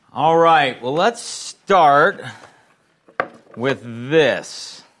All right, well, let's start with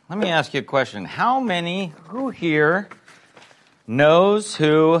this. Let me ask you a question. Who here knows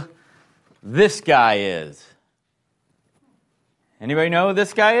who this guy is? Anybody know who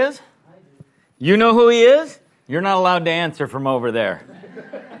this guy is? You know who he is? You're not allowed to answer from over there.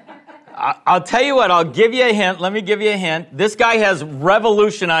 I'll tell you what, I'll give you a hint. Let me give you a hint. This guy has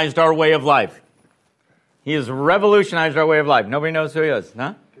revolutionized our way of life. He has revolutionized our way of life. Nobody knows who he is,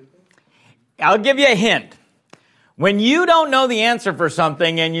 huh? I'll give you a hint. When you don't know the answer for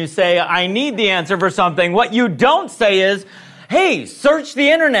something and you say, I need the answer for something, what you don't say is, hey, search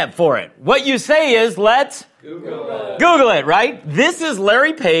the internet for it. What you say is, let's Google it, right? This is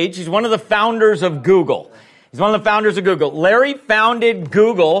Larry Page. He's one of the founders of Google. Larry founded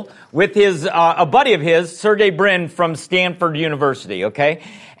Google with a buddy of his, Sergey Brin from Stanford University, okay?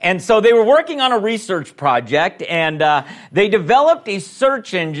 And so they were working on a research project, and they developed a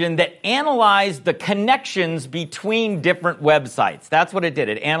search engine that analyzed the connections between different websites. That's what it did.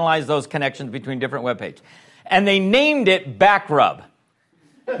 It analyzed those connections between different web pages. And they named it Backrub.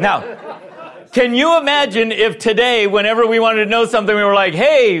 Now, can you imagine if today, whenever we wanted to know something, we were like,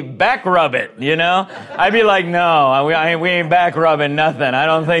 hey, backrub it, you know? I'd be like, no, we ain't backrubbing nothing. I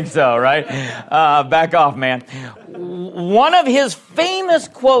don't think so, right? Back off, man. One of his famous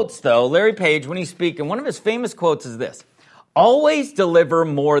quotes, though, Larry Page, when he's speaking, one of his famous quotes is this: always deliver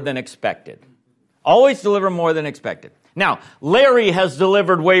more than expected. Always deliver more than expected. Now, Larry has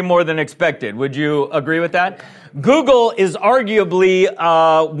delivered way more than expected. Would you agree with that? Google is arguably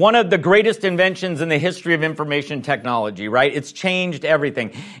one of the greatest inventions in the history of information technology, right? It's changed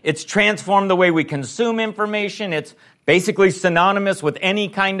everything. It's transformed the way we consume information. It's basically synonymous with any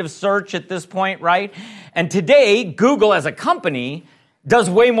kind of search at this point, right? And today, Google as a company does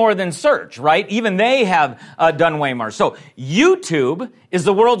way more than search, right? Even they have done way more. So YouTube is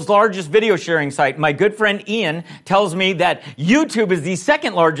the world's largest video sharing site. My good friend Ian tells me that YouTube is the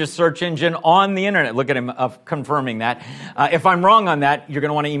second largest search engine on the internet. Look at him confirming that. If I'm wrong on that, you're going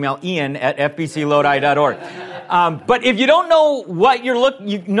to want to email Ian at fbclodi.org. But if you don't know what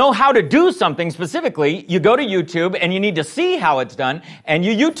you know how to do something specifically, you go to YouTube and you need to see how it's done, and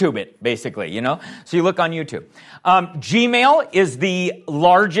you YouTube it, basically, you know? So you look on YouTube. Gmail is the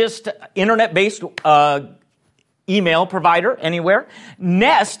largest internet-based email provider anywhere.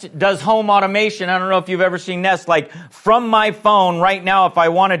 Nest does home automation. I don't know if you've ever seen Nest. Like, from my phone right now, if I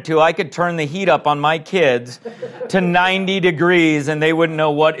wanted to, I could turn the heat up on my kids to 90 degrees and they wouldn't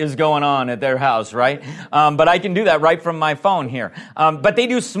know what is going on at their house, right? But I can do that right from my phone here. But they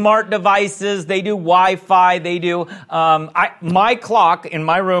do smart devices. They do Wi-Fi. They do... my clock in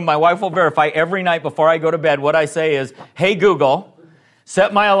my room, my wife will verify every night before I go to bed, what I say is, hey, Google,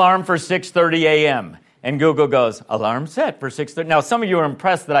 set my alarm for 6:30 a.m., and Google goes, alarm set for 6:30. Now, some of you are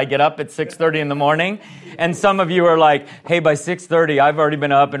impressed that I get up at 6:30 in the morning. And some of you are like, hey, by 6:30, I've already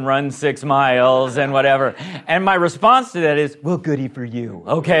been up and run 6 miles and whatever. And my response to that is, well, goody for you,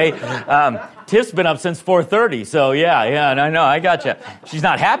 okay? Tiff's been up since 4:30. So, yeah, I know, I gotcha. She's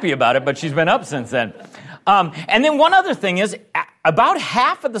not happy about it, but she's been up since then. And then one other thing is, about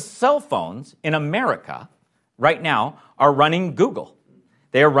half of the cell phones in America right now are running Google.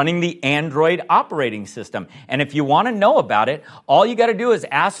 They are running the Android operating system. And if you want to know about it, all you got to do is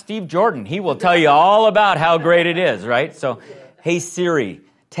ask Steve Jordan. He will tell you all about how great it is, right? So, hey, Siri,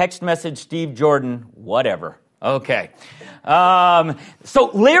 text message Steve Jordan, whatever. Okay.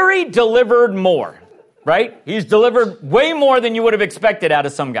 So Larry delivered more, right? He's delivered way more than you would have expected out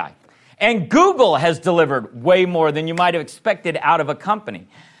of some guy. And Google has delivered way more than you might have expected out of a company.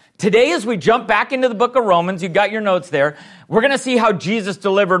 Today, as we jump back into the book of Romans, you've got your notes there, we're going to see how Jesus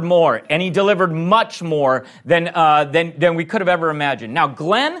delivered more, and he delivered much more than we could have ever imagined. Now,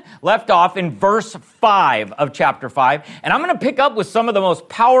 Glenn left off in verse 5 of chapter 5, and I'm going to pick up with some of the most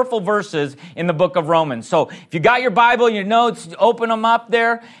powerful verses in the book of Romans. So, if you got your Bible, your notes, open them up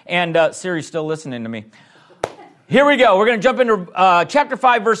there, and Siri's still listening to me. Here we go. We're going to jump into chapter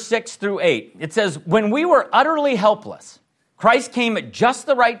 5, verse 6 through 8. It says, when we were utterly helpless, Christ came at just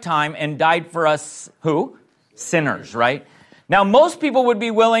the right time and died for us, who? Sinners, right? Now, most people would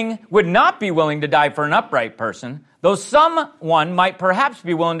not be willing to die for an upright person, though someone might perhaps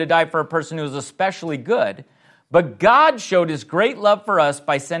be willing to die for a person who is especially good. But God showed his great love for us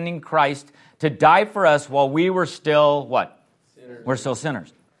by sending Christ to die for us while we were still, what? Sinners. We're still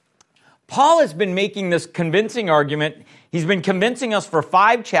sinners. Paul has been making this convincing argument. He's been convincing us for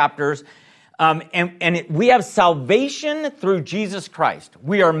 5 chapters. We have salvation through Jesus Christ.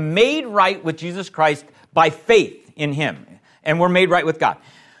 We are made right with Jesus Christ by faith in him. And we're made right with God.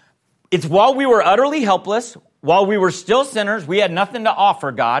 It's while we were utterly helpless, while we were still sinners, we had nothing to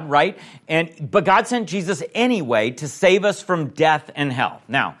offer God, right? But God sent Jesus anyway to save us from death and hell.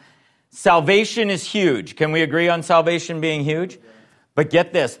 Now, salvation is huge. Can we agree on salvation being huge? But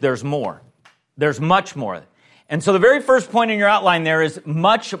get this, there's more. There's much more. And so the very first point in your outline there is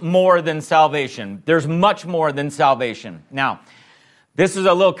much more than salvation. There's much more than salvation. Now, this is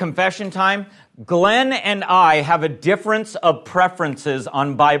a little confession time. Glenn and I have a difference of preferences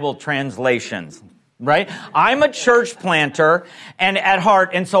on Bible translations, right? I'm a church planter and at heart,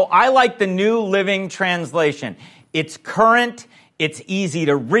 and so I like the New Living Translation. It's current, it's easy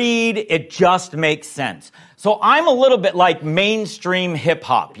to read, it just makes sense. So I'm a little bit like mainstream hip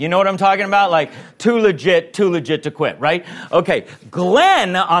hop. You know what I'm talking about? Like too legit to quit, right? Okay,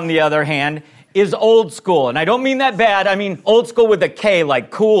 Glenn, on the other hand, is old school. And I don't mean that bad. I mean old school with a K, like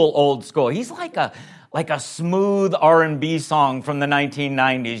cool old school. He's like a smooth R&B song from the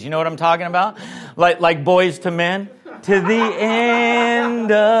 1990s. You know what I'm talking about? Like Boyz II Men. To the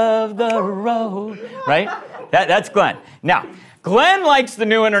end of the road. Right? That's Glenn. Now, Glenn likes the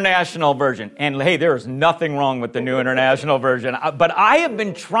New International Version. And hey, there is nothing wrong with the New International Version. But I have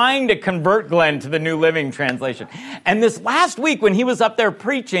been trying to convert Glenn to the New Living Translation. And this last week when he was up there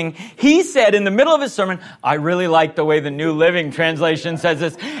preaching, he said in the middle of his sermon, I really like the way the New Living Translation says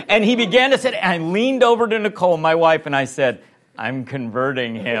this. And he began to say, and I leaned over to Nicole, my wife, and I said, I'm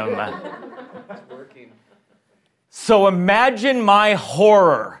converting him. It's working. So imagine my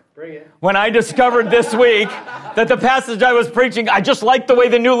horror when I discovered this week that the passage I was preaching, I just liked the way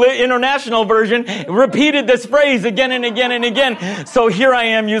the New International Version repeated this phrase again and again and again. So here I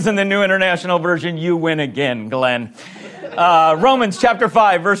am using the New International Version. You win again, Glenn. Romans chapter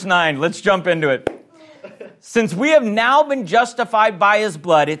 5, verse 9. Let's jump into it. Since we have now been justified by his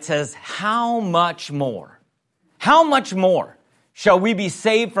blood, it says, how much more? How much more shall we be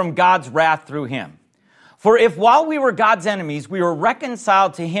saved from God's wrath through him? For if while we were God's enemies, we were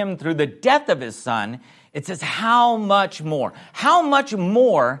reconciled to him through the death of his son, it says, how much more? How much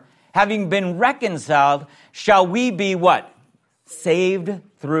more, having been reconciled, shall we be what? Saved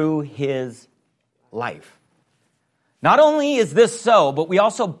through his life. Not only is this so, but we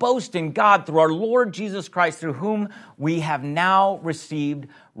also boast in God through our Lord Jesus Christ, through whom we have now received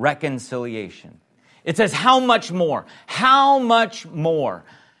reconciliation. It says, how much more? How much more?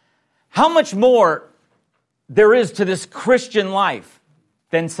 How much more there is to this Christian life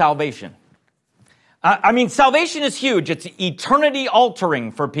than salvation? I mean, salvation is huge. It's eternity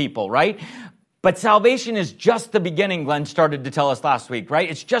altering for people, right? But salvation is just the beginning, Glenn started to tell us last week, right?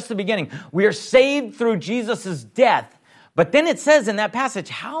 It's just the beginning. We are saved through Jesus' death. But then it says in that passage,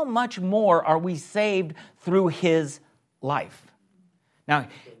 how much more are we saved through his life? Now,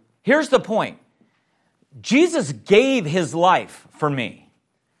 here's the point. Jesus gave his life for me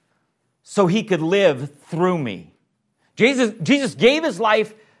so he could live through me. Jesus gave his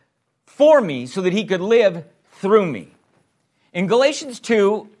life for me so that he could live through me. In Galatians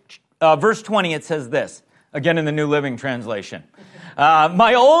 2, verse 20, it says this, again in the New Living Translation.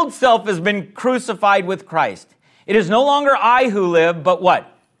 My old self has been crucified with Christ. It is no longer I who live, but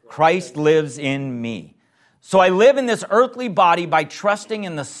what? Christ lives in me. So I live in this earthly body by trusting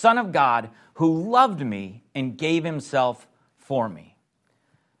in the Son of God who loved me and gave himself for me.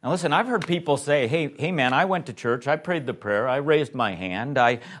 Now listen, I've heard people say, hey man, I went to church, I prayed the prayer, I raised my hand,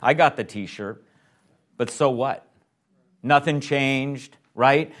 I got the t-shirt, but so what? Nothing changed,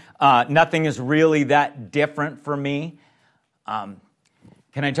 right? Nothing is really that different for me. Can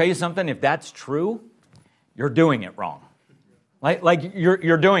I tell you something? If that's true, you're doing it wrong. Like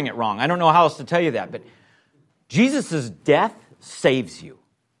you're doing it wrong. I don't know how else to tell you that, but Jesus' death saves you,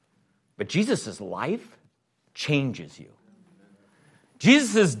 but Jesus' life changes you.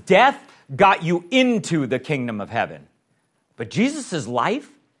 Jesus' death got you into the kingdom of heaven. But Jesus' life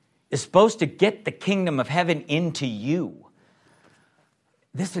is supposed to get the kingdom of heaven into you.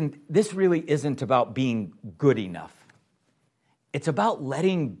 This really isn't about being good enough. It's about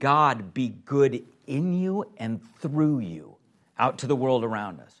letting God be good in you and through you out to the world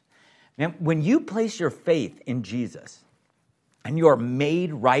around us. Man, when you place your faith in Jesus and you are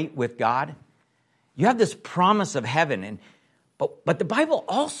made right with God, you have this promise of heaven. But the Bible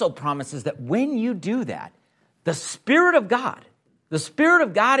also promises that when you do that, the Spirit of God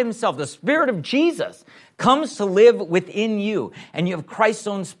himself, the Spirit of Jesus, comes to live within you, and you have Christ's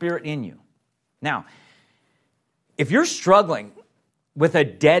own Spirit in you. Now, if you're struggling with a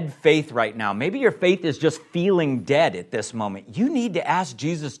dead faith right now, maybe your faith is just feeling dead at this moment, you need to ask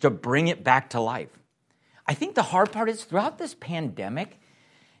Jesus to bring it back to life. I think the hard part is throughout this pandemic,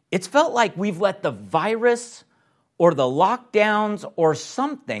 it's felt like we've let the virus or the lockdowns or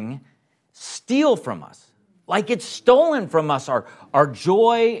something steal from us. like it's stolen from us, our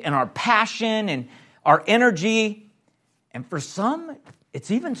joy and our passion and our energy. And for some,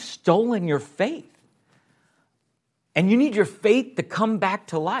 it's even stolen your faith. And you need your faith to come back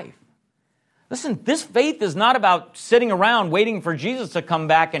to life. Listen, this faith is not about sitting around waiting for Jesus to come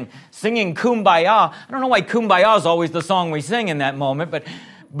back and singing Kumbaya. I don't know why Kumbaya is always the song we sing in that moment,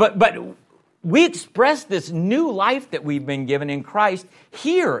 but we express this new life that we've been given in Christ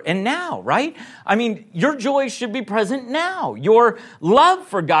here and now, right? I mean, your joy should be present now. Your love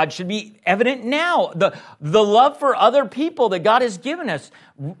for God should be evident now. The love for other people that God has given us,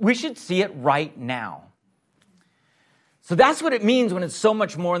 we should see it right now. So that's what it means when it's so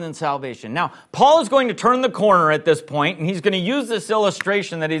much more than salvation. Now, Paul is going to turn the corner at this point, and he's going to use this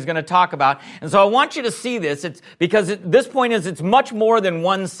illustration that he's going to talk about. And so I want you to see this. This point is it's much more than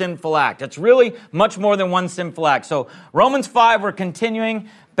one sinful act. It's really much more than one sinful act. So Romans 5, we're continuing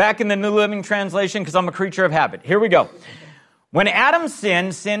back in the New Living Translation because I'm a creature of habit. Here we go. When Adam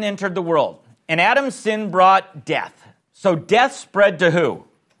sinned, sin entered the world. And Adam's sin brought death. So death spread to who?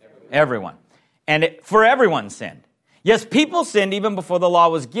 Everyone. And for everyone sinned. Yes, people sinned even before the law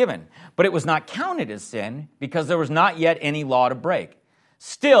was given, but it was not counted as sin because there was not yet any law to break.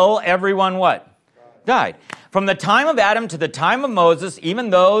 Still, everyone what? Died. From the time of Adam to the time of Moses, even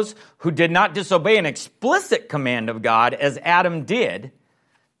those who did not disobey an explicit command of God as Adam did.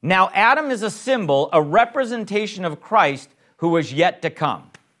 Now Adam is a symbol, a representation of Christ who was yet to come.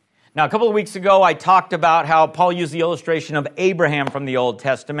 Now, a couple of weeks ago, I talked about how Paul used the illustration of Abraham from the Old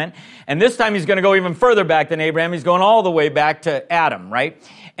Testament. And this time he's going to go even further back than Abraham. He's going all the way back to Adam, right?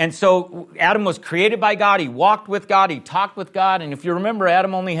 And so Adam was created by God. He walked with God. He talked with God. And if you remember,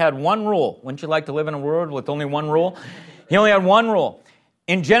 Adam only had one rule. Wouldn't you like to live in a world with only one rule? He only had one rule.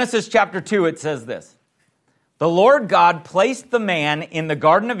 In Genesis chapter 2, it says this. The Lord God placed the man in the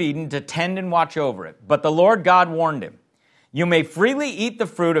Garden of Eden to tend and watch over it. But the Lord God warned him. You may freely eat the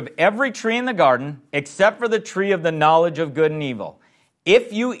fruit of every tree in the garden, except for the tree of the knowledge of good and evil.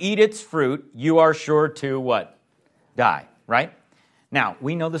 If you eat its fruit, you are sure to what? Die, right? Now,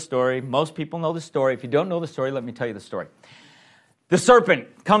 we know the story. Most people know the story. If you don't know the story, let me tell you the story. The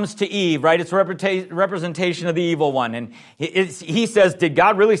serpent comes to Eve, right? It's a representation of the evil one. And he says, did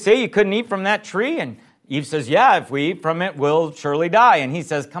God really say you couldn't eat from that tree? And Eve says, yeah, if we eat from it, we'll surely die. And he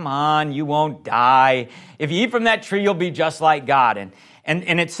says, come on, you won't die. If you eat from that tree, you'll be just like God.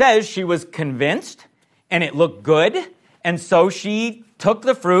 And it says she was convinced, and it looked good, and so she took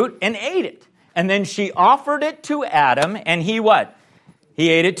the fruit and ate it. And then she offered it to Adam, and he what? He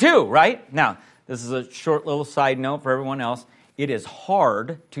ate it too, right? Now, this is a short little side note for everyone else. It is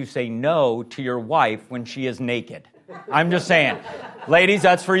hard to say no to your wife when she is naked. I'm just saying. Ladies,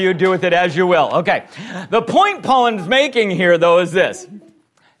 that's for you. Do with it as you will. Okay. The point Paul is making here, though, is this.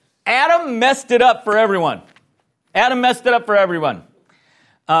 Adam messed it up for everyone. Adam messed it up for everyone.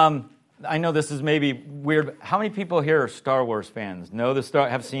 I know this is maybe weird. How many people here are Star Wars fans?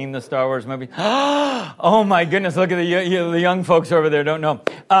 Have seen the Star Wars movie? Oh, my goodness. Look at the young folks over there don't know.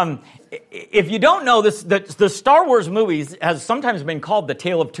 If you don't know this, the Star Wars movies has sometimes been called the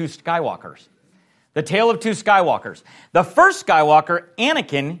Tale of Two Skywalkers. The Tale of Two Skywalkers. The first Skywalker,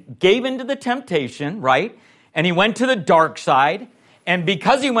 Anakin, gave into the temptation, right? And he went to the dark side. And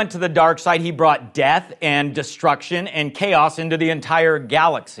because he went to the dark side, he brought death and destruction and chaos into the entire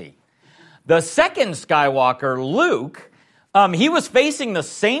galaxy. The second Skywalker, Luke, he was facing the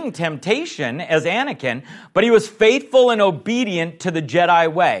same temptation as Anakin, but he was faithful and obedient to the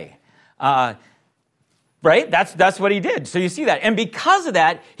Jedi way. Right? That's what he did. So you see that. And because of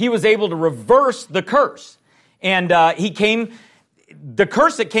that, he was able to reverse the curse. And the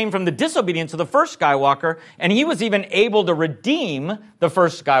curse that came from the disobedience of the first Skywalker, and he was even able to redeem the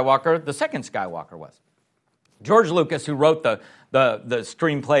first Skywalker, the second Skywalker was. George Lucas, who wrote the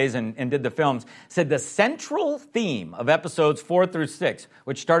screenplays and did the films, said the central theme of episodes 4 through 6,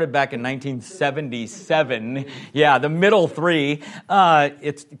 which started back in 1977, the middle three,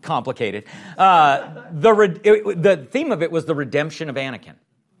 it's complicated. The theme of it was the redemption of Anakin.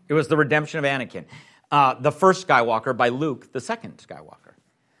 It was the redemption of Anakin. The first Skywalker by Luke, the second Skywalker.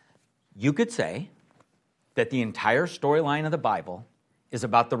 You could say that the entire storyline of the Bible is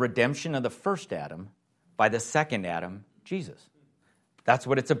about the redemption of the first Adam by the second Adam, Jesus. That's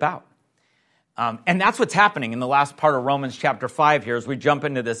what it's about. And that's what's happening in the last part of Romans chapter 5 here as we jump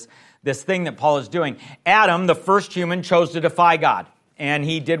into this thing that Paul is doing. Adam, the first human, chose to defy God. And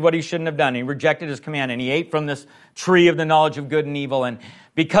he did what he shouldn't have done. He rejected his command, and he ate from this tree of the knowledge of good and evil. And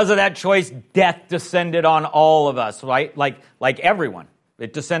because of that choice, death descended on all of us, right? Like everyone.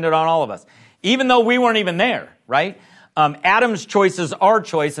 It descended on all of us. Even though we weren't even there, right? Adam's choice is our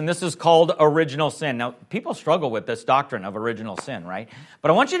choice, and this is called original sin. Now, people struggle with this doctrine of original sin, right?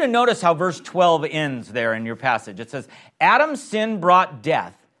 But I want you to notice how verse 12 ends there in your passage. It says, Adam's sin brought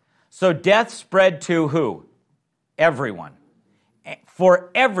death, so death spread to who? Everyone. For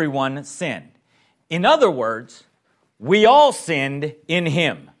everyone sinned. In other words, we all sinned in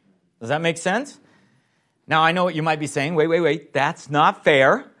him. Does that make sense? Now, I know what you might be saying. Wait. That's not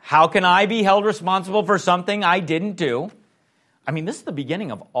fair. How can I be held responsible for something I didn't do? I mean, this is the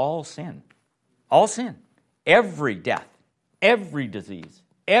beginning of all sin. All sin. Every death, every disease,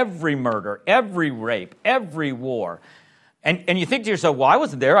 every murder, every rape, every war. And you think to yourself, well, I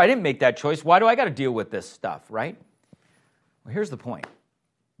wasn't there. I didn't make that choice. Why do I got to deal with this stuff, right? Well, here's the point.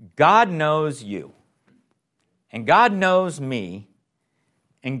 God knows you. And God knows me.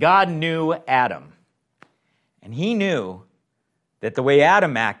 And God knew Adam. And he knew that the way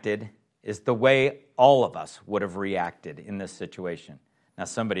Adam acted is the way all of us would have reacted in this situation. Now,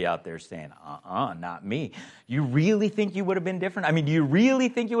 somebody out there is saying, not me. You really think you would have been different? I mean, do you really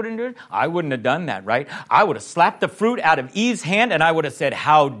think you would have been different? I wouldn't have done that, right? I would have slapped the fruit out of Eve's hand, and I would have said,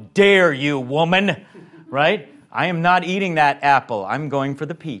 how dare you, woman, right? I am not eating that apple. I'm going for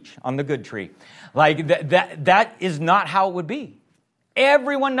the peach on the good tree. Like, that is not how it would be.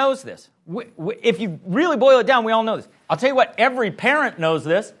 Everyone knows this. If you really boil it down, we all know this. I'll tell you what, every parent knows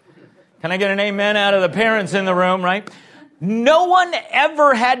this. Can I get an amen out of the parents in the room, right? No one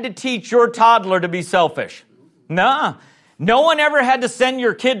ever had to teach your toddler to be selfish. Nah. No one ever had to send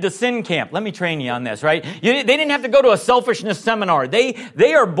your kid to sin camp. Let me train you on this, right? They didn't have to go to a selfishness seminar.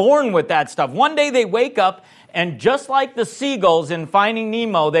 They are born with that stuff. One day they wake up, and just like the seagulls in Finding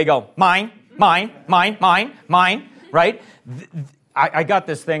Nemo, they go, mine, right? I got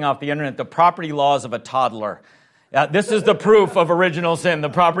this thing off the internet, the property laws of a toddler. This is the proof of original sin, the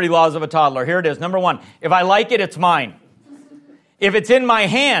property laws of a toddler. Here it is. Number one, if I like it, it's mine. If it's in my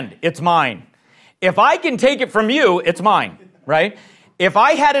hand, it's mine. If I can take it from you, it's mine, right? If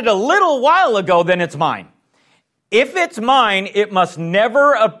I had it a little while ago, then it's mine. If it's mine, it must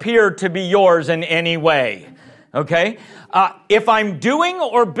never appear to be yours in any way, okay? If I'm doing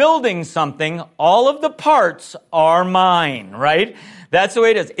or building something, all of the parts are mine, right? That's the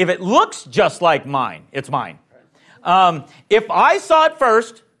way it is. If it looks just like mine, it's mine. If I saw it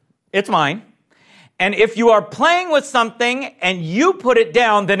first, it's mine. And if you are playing with something and you put it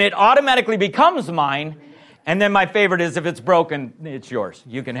down, then it automatically becomes mine. And then my favorite is if it's broken, it's yours.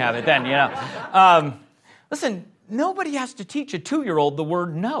 You can have it then, you know. Listen, nobody has to teach a 2-year-old the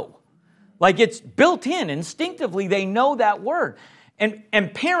word no. Like it's built in. Instinctively, they know that word. And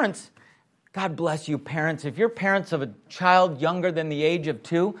parents, God bless you, parents. If you're parents of a child younger than the age of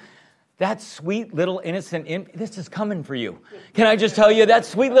 2, that sweet little innocent infant, this is coming for you. Can I just tell you, that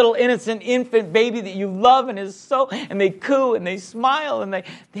sweet little innocent infant baby that you love and is so, and they coo and they smile and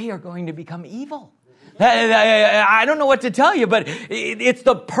they are going to become evil. I don't know what to tell you, but it's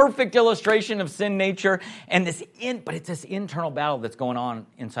the perfect illustration of sin nature, and but it's this internal battle that's going on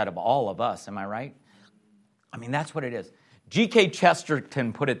inside of all of us. Am I right? I mean, that's what it is. G.K.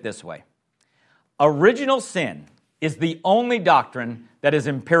 Chesterton put it this way: original sin is the only doctrine that is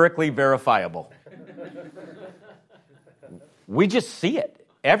empirically verifiable. We just see it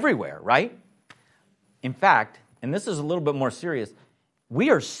everywhere, right? In fact, and this is a little bit more serious,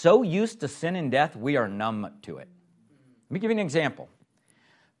 we are so used to sin and death, we are numb to it. Let me give you an example.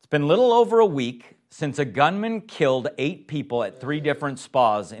 It's been a little over a week since a gunman killed 8 people at 3 different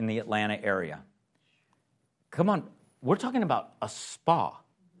spas in the Atlanta area. Come on, we're talking about a spa.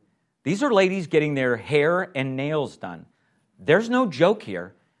 These are ladies getting their hair and nails done. There's no joke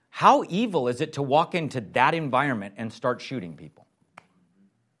here. How evil is it to walk into that environment and start shooting people?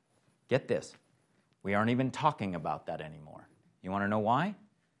 Get this. We aren't even talking about that anymore. You want to know why?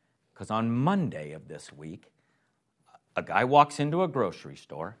 Because on Monday of this week, a guy walks into a grocery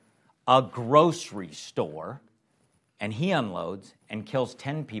store, and he unloads and kills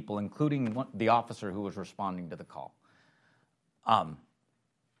 10 people, including the officer who was responding to the call. And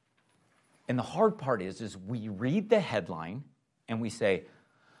the hard part is we read the headline and we say,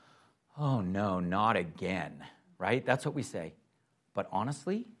 oh no, not again, right? That's what we say. But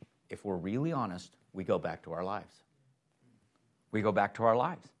honestly, if we're really honest, we go back to our lives. We go back to our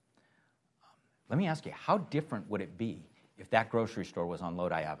lives. Let me ask you, how different would it be if that grocery store was on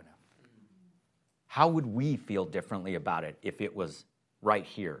Lodi Avenue? How would we feel differently about it if it was right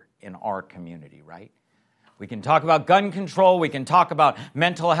here in our community, right? We can talk about gun control, we can talk about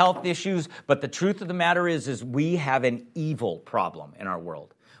mental health issues, but the truth of the matter is we have an evil problem in our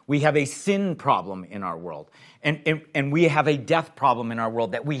world. We have a sin problem in our world. And we have a death problem in our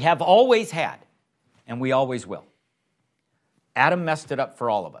world that we have always had, and we always will. Adam messed it up for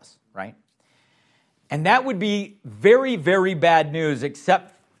all of us, right? And that would be very, very bad news,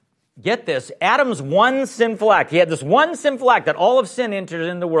 except, get this, Adam's one sinful act, he had this one sinful act that all of sin entered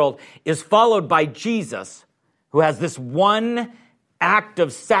into the world, is followed by Jesus, who has this one act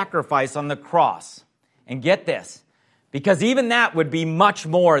of sacrifice on the cross. And get this, because even that would be much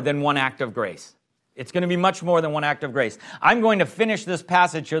more than one act of grace. It's going to be much more than one act of grace. I'm going to finish this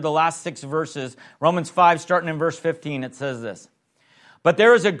passage here, the last 6 verses. Romans 5, starting in verse 15, it says this. But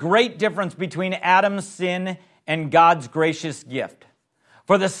there is a great difference between Adam's sin and God's gracious gift.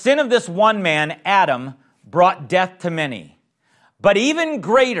 For the sin of this one man, Adam, brought death to many. But even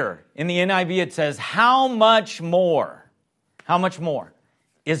greater, in the NIV it says, how much more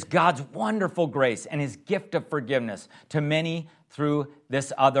is God's wonderful grace and his gift of forgiveness to many through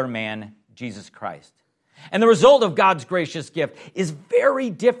this other man, Jesus Christ. And the result of God's gracious gift is very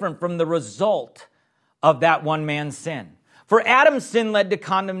different from the result of that one man's sin. For Adam's sin led to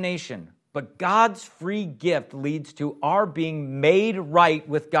condemnation, but God's free gift leads to our being made right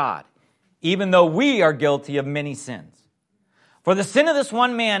with God, even though we are guilty of many sins. For the sin of this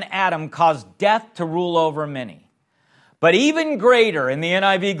one man, Adam, caused death to rule over many. But even greater, in the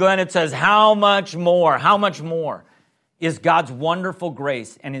NIV, Glenn, it says, how much more is God's wonderful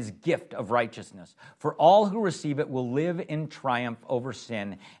grace and his gift of righteousness. For all who receive it will live in triumph over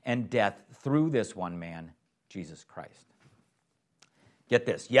sin and death through this one man, Jesus Christ. Get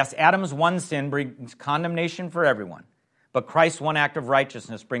this. Yes, Adam's one sin brings condemnation for everyone, but Christ's one act of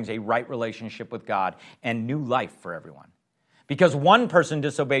righteousness brings a right relationship with God and new life for everyone. Because one person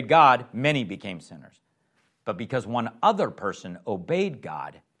disobeyed God, many became sinners. But because one other person obeyed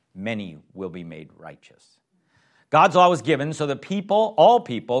God, many will be made righteous. God's law was given so that all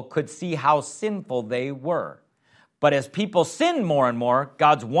people could see how sinful they were. But as people sinned more and more,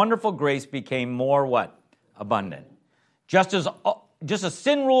 God's wonderful grace became more what? Abundant. Just as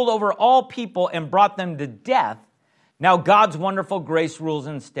sin ruled over all people and brought them to death, now God's wonderful grace rules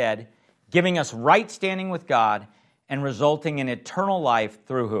instead, giving us right standing with God and resulting in eternal life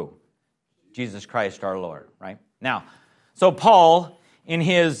through who? Jesus Christ our Lord, right? Now, so Paul, in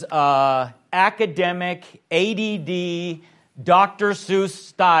his academic, ADD, Dr. Seuss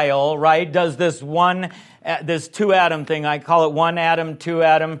style, right, does this two Adam thing. I call it one Adam, two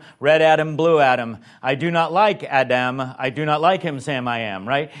Adam, red Adam, blue Adam. I do not like Adam. I do not like him, Sam I am,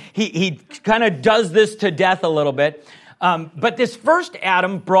 right? He kind of does this to death a little bit. But this first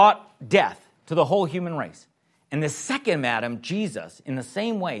Adam brought death to the whole human race. And the second Adam, Jesus, in the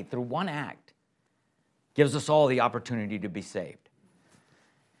same way, through one act, gives us all the opportunity to be saved.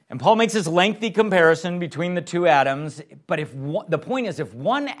 And Paul makes this lengthy comparison between the two Adams, but the point is, if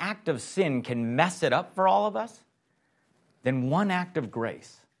one act of sin can mess it up for all of us, then one act of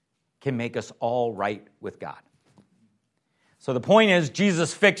grace can make us all right with God. So the point is,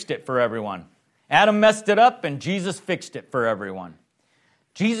 Jesus fixed it for everyone. Adam messed it up, and Jesus fixed it for everyone.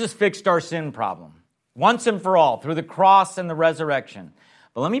 Jesus fixed our sin problem once and for all through the cross and the resurrection.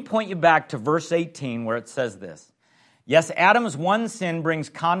 But let me point you back to verse 18 where it says this. Yes, Adam's one sin brings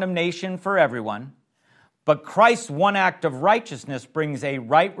condemnation for everyone, but Christ's one act of righteousness brings a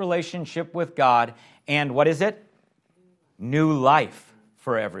right relationship with God and, what is it? New life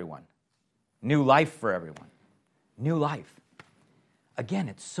for everyone. New life for everyone. New life. Again,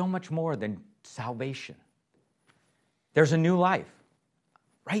 it's so much more than salvation. There's a new life.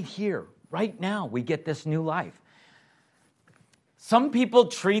 Right here, right now, we get this new life. Some people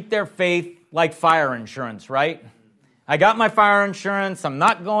treat their faith like fire insurance, right? I got my fire insurance. I'm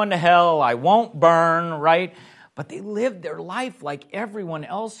not going to hell. I won't burn, right? But they live their life like everyone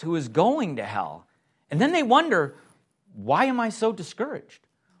else who is going to hell. And then they wonder, why am I so discouraged?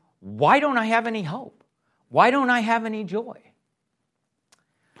 Why don't I have any hope? Why don't I have any joy?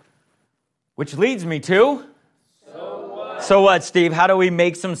 Which leads me to... So what, Steve? How do we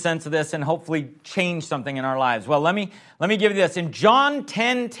make some sense of this and hopefully change something in our lives? Well, let me give you this. In John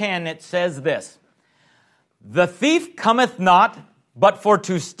 10:10, it says this. The thief cometh not, but for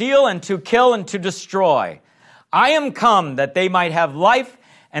to steal and to kill and to destroy. I am come that they might have life,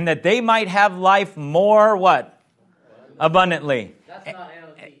 and that they might have life more, what? Abundantly. That's not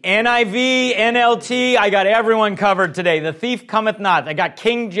NIV, NLT, I got everyone covered today. The thief cometh not. I got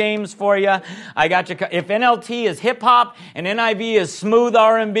King James for you. I got you. If NLT is hip-hop and NIV is smooth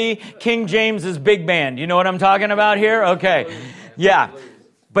R&B, King James is big band. You know what I'm talking about here? Okay. Yeah.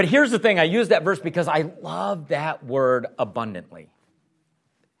 But here's the thing. I use that verse because I love that word abundantly.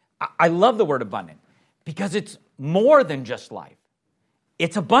 I love the word abundant because it's more than just life.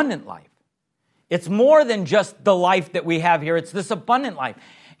 It's abundant life. It's more than just the life that we have here. It's this abundant life.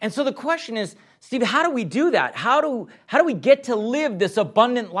 And so the question is, Steve, how do we do that? How do we get to live this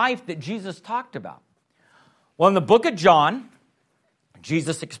abundant life that Jesus talked about? Well, in the book of John,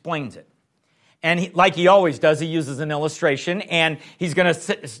 Jesus explains it. And like he always does, he uses an illustration, and he's going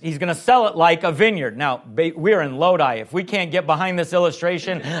to sell it like a vineyard. Now, we're in Lodi. If we can't get behind this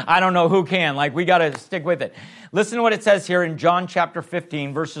illustration, I don't know who can. Like, we got to stick with it. Listen to what it says here in John chapter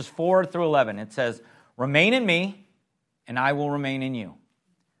 15, verses 4 through 11. It says, "Remain in me, and I will remain in you.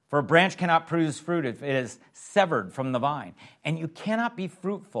 For a branch cannot produce fruit if it is severed from the vine. And you cannot be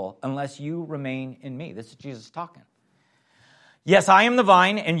fruitful unless you remain in me." This is Jesus talking. "Yes, I am the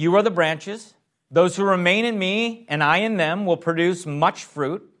vine, and you are the branches. Those who remain in me and I in them will produce much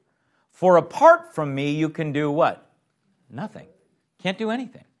fruit. For apart from me, you can do what? Nothing. Can't do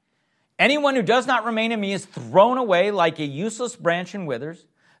anything. Anyone who does not remain in me is thrown away like a useless branch and withers.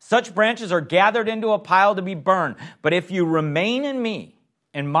 Such branches are gathered into a pile to be burned. But if you remain in me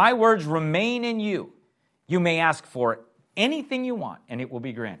and my words remain in you, you may ask for anything you want and it will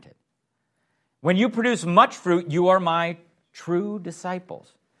be granted. When you produce much fruit, you are my true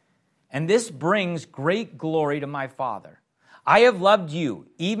disciples. And this brings great glory to my Father. I have loved you,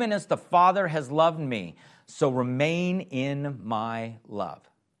 even as the Father has loved me, so remain in my love.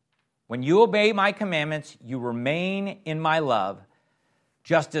 When you obey my commandments, you remain in my love,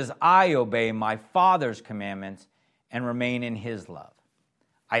 just as I obey my Father's commandments and remain in his love.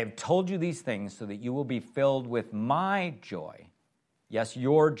 I have told you these things so that you will be filled with my joy. Yes,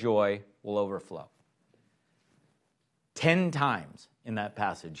 your joy will overflow." 10 times in that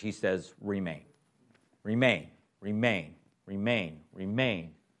passage, he says, remain. Remain, remain, remain,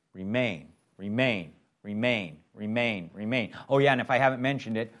 remain, remain, remain, remain, remain, remain. Oh yeah, and if I haven't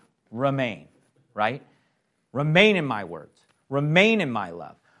mentioned it, remain, right? Remain in my words. Remain in my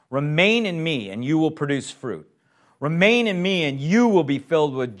love. Remain in me, and you will produce fruit. Remain in me, and you will be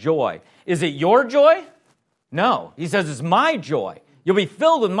filled with joy. Is it your joy? No. He says it's my joy. You'll be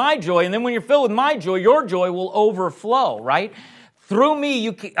filled with my joy, and then when you're filled with my joy, your joy will overflow, right? Through me,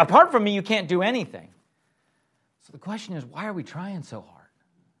 apart from me, you can't do anything. So the question is, why are we trying so hard?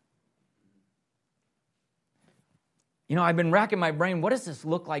 You know, I've been racking my brain. What does this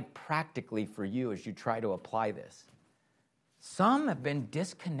look like practically for you as you try to apply this? Some have been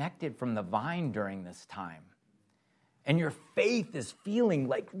disconnected from the vine during this time, and your faith is feeling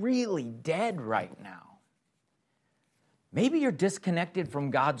like really dead right now. Maybe you're disconnected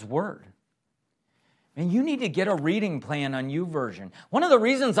from God's Word. And you need to get a reading plan on YouVersion. One of the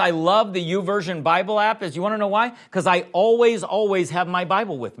reasons I love the YouVersion Bible app is, you want to know why? Because I always have my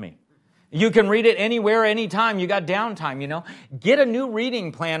Bible with me. You can read it anywhere, anytime. You got downtime, you know. Get a new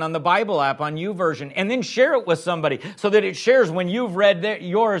reading plan on the Bible app on YouVersion, and then share it with somebody so that it shares when you've read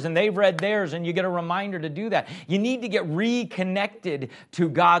yours and they've read theirs, and you get a reminder to do that. You need to get reconnected to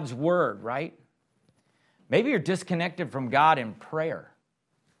God's Word, right? Maybe you're disconnected from God in prayer.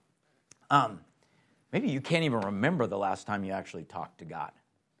 Maybe you can't even remember the last time you actually talked to God.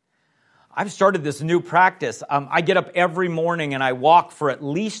 I've started this new practice. I get up every morning and I walk for at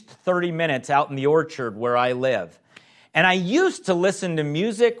least 30 minutes out in the orchard where I live. And I used to listen to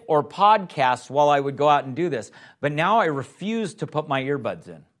music or podcasts while I would go out and do this, but now I refuse to put my earbuds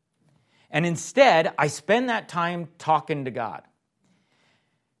in. And instead, I spend that time talking to God.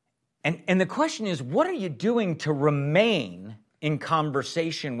 And the question is, what are you doing to remain in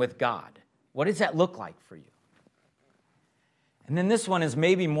conversation with God? What does that look like for you? And then this one is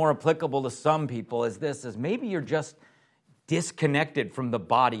maybe more applicable to some people, is maybe you're just disconnected from the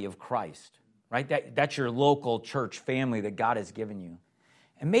body of Christ, right? That's your local church family that God has given you.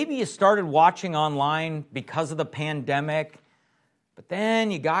 And maybe you started watching online because of the pandemic, but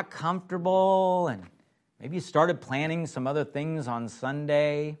then you got comfortable and maybe you started planning some other things on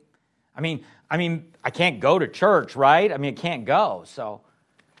Sunday. I mean, I can't go to church, right? I can't go. So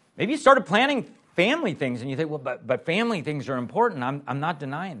maybe you started planning family things and you think, well, but family things are important. I'm not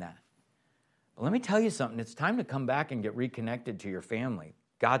denying that. But let me tell you something. It's time to come back and get reconnected to your family,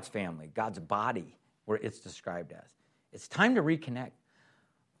 God's body, where it's described as. It's time to reconnect.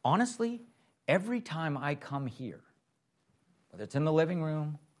 Honestly, every time I come here, whether it's in the living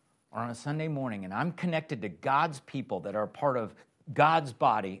room or on a Sunday morning, and I'm connected to God's people that are part of God's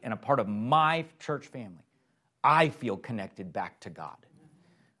body and a part of my church family, I feel connected back to God,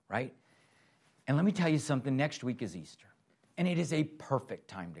 right? And let me tell you something, next week is Easter, and it is a perfect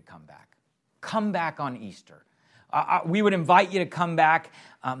time to come back. Come back on Easter. We would invite you to come back,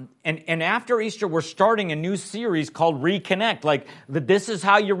 and after Easter, we're starting a new series called Reconnect, like this is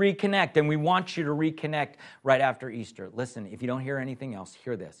how you reconnect, and we want you to reconnect right after Easter. Listen, if you don't hear anything else,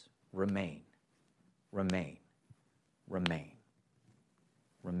 hear this. Remain, remain, remain.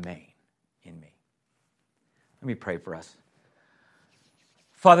 Remain. in me. Let me pray for us.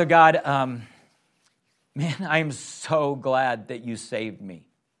 Father God, man, I am so glad that you saved me.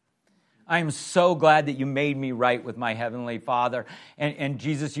 I am so glad that you made me right with my Heavenly Father. And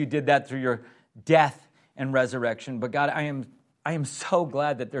Jesus, you did that through your death and resurrection. But God, I am so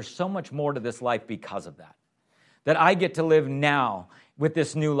glad that there's so much more to this life because of that. That I get to live now with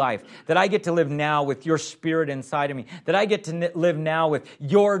this new life. That I get to live now with your Spirit inside of me. That I get to live now with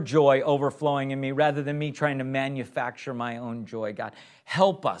your joy overflowing in me rather than me trying to manufacture my own joy, God.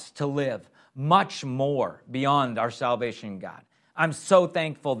 Help us to live much more beyond our salvation, God. I'm so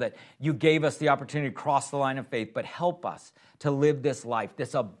thankful that you gave us the opportunity to cross the line of faith, but help us to live this life,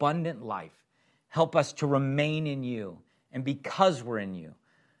 this abundant life. Help us to remain in you. And because we're in you,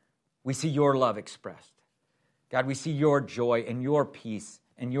 we see your love expressed. God, we see your joy and your peace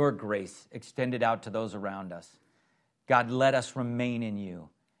and your grace extended out to those around us. God, let us remain in you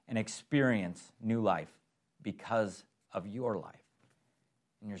and experience new life because of your life.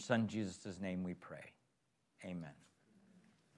 In your Son Jesus' name we pray. Amen.